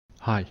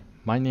Hi,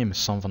 my name is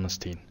Sam van den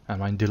Steen,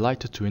 and I'm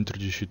delighted to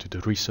introduce you to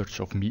the research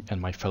of me and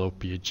my fellow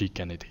PhD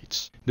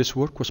candidates. This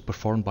work was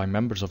performed by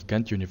members of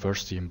Ghent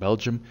University in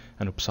Belgium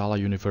and Uppsala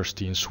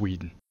University in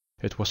Sweden.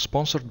 It was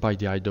sponsored by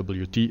the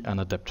IWT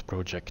and ADEPT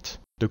project.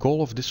 The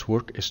goal of this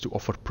work is to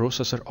offer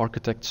processor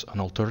architects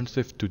an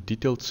alternative to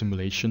detailed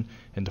simulation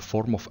in the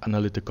form of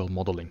analytical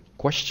modeling.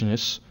 Question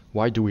is,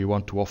 why do we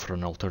want to offer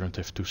an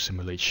alternative to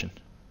simulation?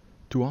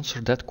 To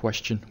answer that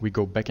question, we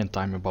go back in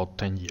time about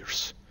 10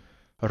 years.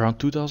 Around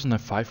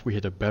 2005 we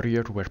hit a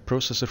barrier where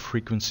processor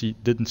frequency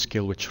didn't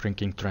scale with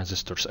shrinking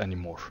transistors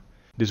anymore.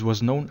 This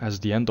was known as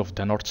the end of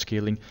Dennard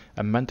scaling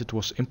and meant it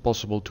was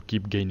impossible to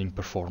keep gaining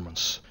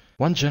performance.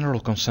 One general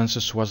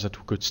consensus was that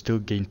we could still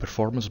gain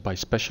performance by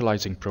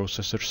specializing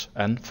processors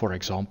and, for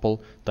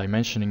example,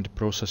 dimensioning the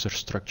processor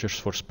structures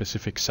for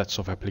specific sets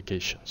of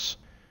applications.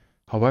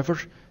 However,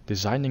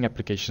 designing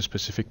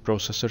application-specific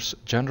processors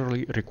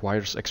generally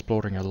requires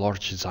exploring a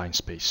large design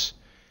space.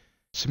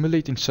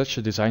 Simulating such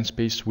a design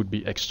space would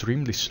be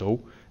extremely slow,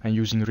 and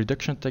using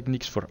reduction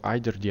techniques for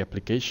either the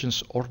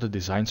applications or the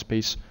design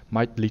space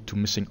might lead to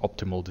missing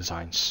optimal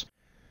designs.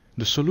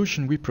 The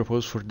solution we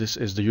propose for this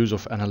is the use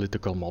of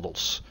analytical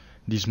models.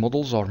 These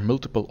models are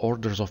multiple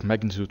orders of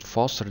magnitude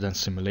faster than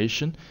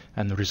simulation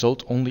and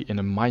result only in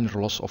a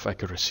minor loss of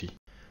accuracy.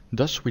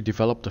 Thus, we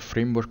developed a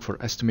framework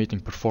for estimating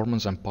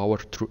performance and power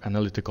through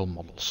analytical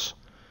models.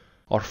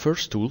 Our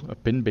first tool, a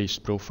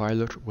pin-based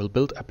profiler, will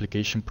build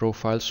application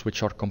profiles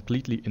which are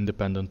completely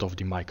independent of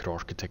the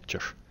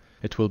microarchitecture.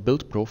 It will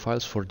build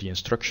profiles for the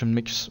instruction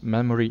mix,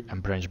 memory,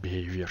 and branch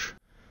behavior.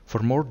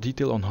 For more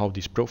detail on how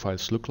these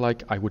profiles look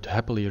like, I would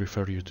happily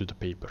refer you to the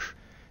paper.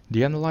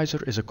 The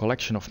analyzer is a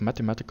collection of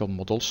mathematical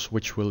models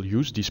which will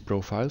use these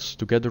profiles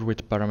together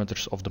with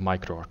parameters of the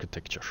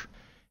microarchitecture.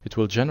 It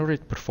will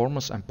generate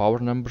performance and power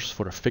numbers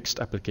for a fixed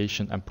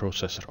application and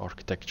processor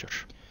architecture.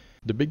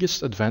 The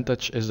biggest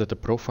advantage is that the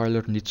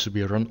profiler needs to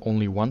be run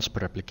only once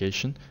per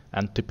application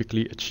and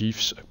typically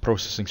achieves a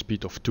processing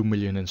speed of 2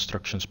 million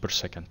instructions per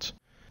second.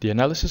 The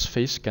analysis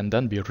phase can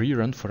then be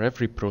rerun for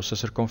every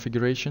processor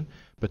configuration,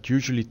 but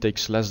usually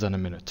takes less than a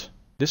minute.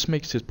 This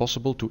makes it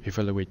possible to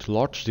evaluate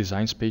large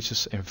design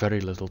spaces in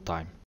very little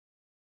time.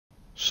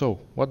 So,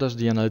 what does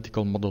the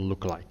analytical model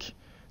look like?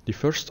 The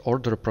first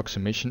order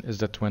approximation is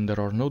that when there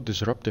are no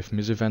disruptive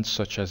misevents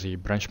such as a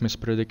branch miss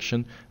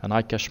prediction, an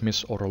I-cache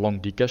miss or a long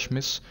D-cache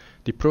miss,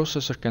 the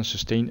processor can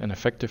sustain an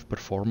effective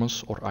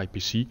performance or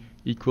IPC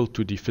equal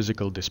to the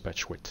physical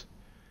dispatch width.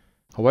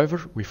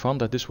 However, we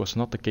found that this was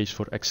not the case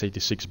for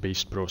x86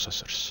 based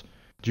processors.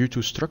 Due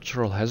to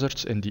structural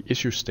hazards in the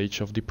issue stage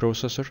of the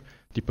processor,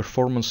 the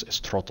performance is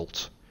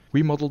throttled.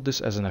 We modeled this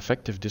as an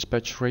effective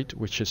dispatch rate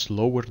which is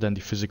lower than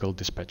the physical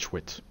dispatch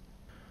width.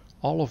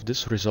 All of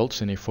this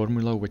results in a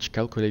formula which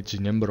calculates the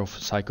number of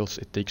cycles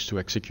it takes to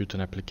execute an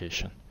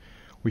application.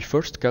 We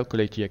first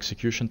calculate the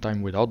execution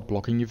time without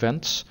blocking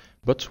events,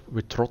 but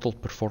with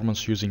throttled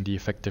performance using the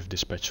effective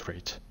dispatch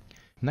rate.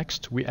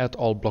 Next, we add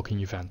all blocking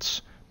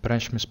events,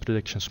 branch miss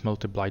predictions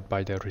multiplied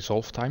by their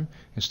resolve time,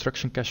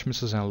 instruction cache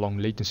misses and long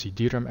latency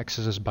DRAM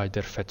accesses by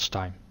their fetch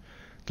time.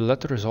 The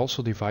latter is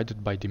also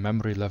divided by the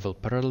memory level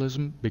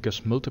parallelism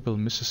because multiple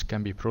misses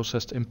can be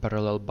processed in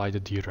parallel by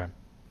the DRAM.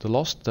 The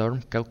last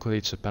term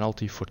calculates a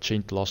penalty for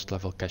chained last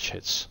level cache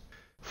hits.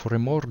 For a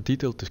more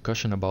detailed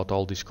discussion about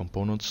all these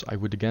components, I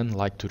would again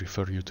like to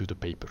refer you to the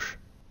paper.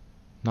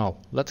 Now,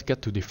 let's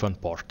get to the fun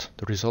part,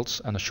 the results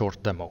and a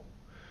short demo.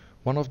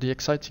 One of the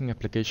exciting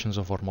applications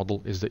of our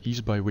model is the ease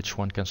by which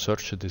one can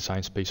search a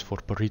design space for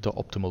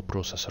Pareto-optimal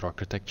processor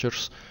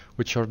architectures,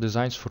 which are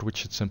designs for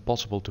which it's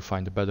impossible to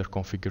find a better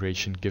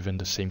configuration given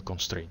the same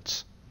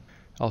constraints.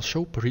 I'll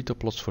show Pareto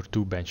plots for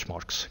two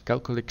benchmarks,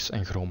 Calculix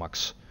and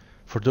Gromax.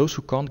 For those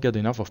who can't get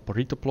enough of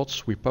Pareto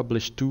plots, we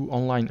published two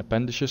online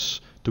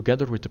appendices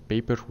together with a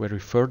paper where we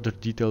further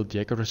detailed the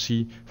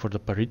accuracy for the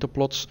Pareto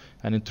plots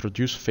and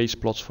introduced phase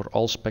plots for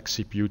all spec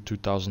CPU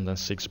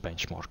 2006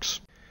 benchmarks.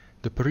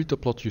 The Pareto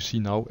plot you see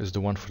now is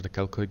the one for the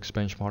Calculix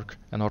benchmark,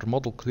 and our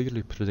model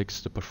clearly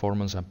predicts the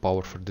performance and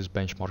power for this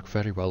benchmark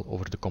very well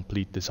over the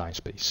complete design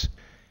space.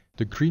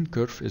 The green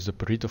curve is the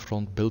Pareto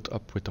front built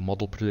up with the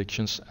model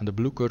predictions, and the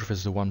blue curve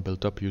is the one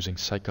built up using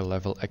cycle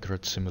level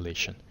accurate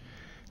simulation.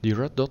 The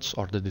red dots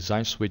are the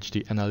designs which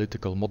the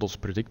analytical models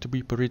predict to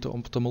be Pareto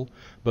optimal,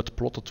 but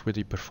plotted with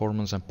the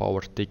performance and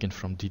power taken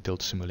from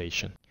detailed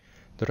simulation.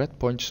 The red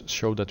points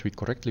show that we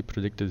correctly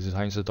predict the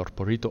designs that are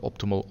Pareto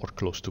optimal or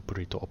close to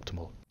Pareto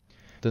optimal.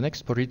 The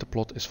next Pareto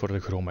plot is for the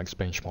Gromax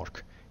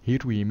benchmark. Here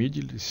we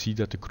immediately see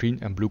that the green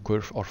and blue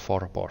curve are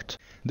far apart.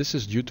 This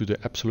is due to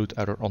the absolute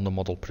error on the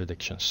model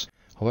predictions.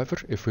 However,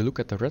 if we look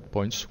at the red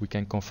points, we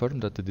can confirm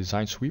that the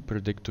designs we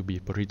predict to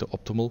be Pareto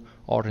optimal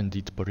are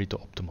indeed Pareto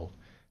optimal.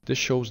 This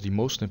shows the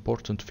most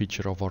important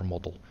feature of our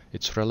model,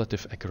 its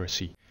relative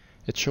accuracy.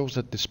 It shows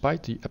that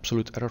despite the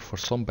absolute error for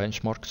some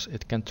benchmarks,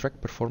 it can track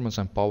performance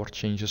and power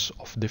changes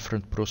of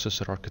different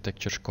processor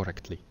architectures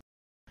correctly.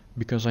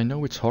 Because I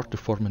know it's hard to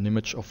form an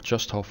image of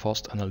just how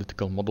fast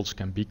analytical models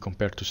can be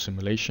compared to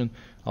simulation,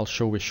 I'll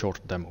show a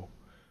short demo.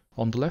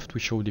 On the left we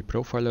show the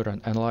profiler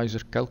and analyzer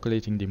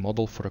calculating the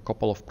model for a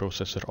couple of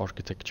processor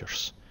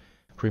architectures.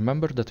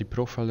 Remember that the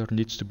profiler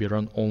needs to be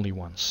run only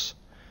once.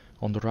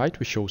 On the right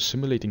we show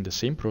simulating the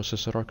same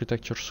processor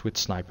architectures with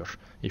Sniper,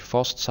 a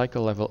fast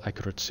cycle level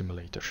accurate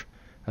simulator.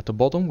 At the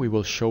bottom we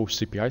will show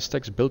CPI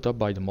stacks built up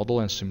by the model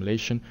and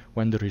simulation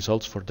when the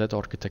results for that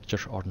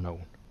architecture are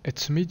known.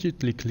 It's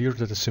immediately clear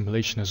that the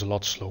simulation is a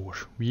lot slower.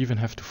 We even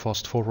have to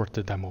fast forward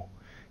the demo.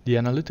 The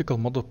analytical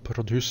model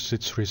produces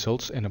its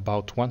results in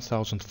about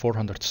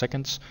 1400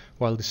 seconds,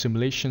 while the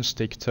simulations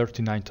take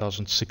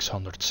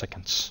 39,600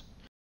 seconds.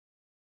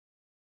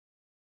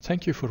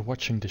 Thank you for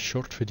watching this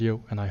short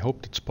video, and I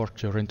hope it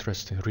sparked your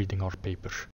interest in reading our paper.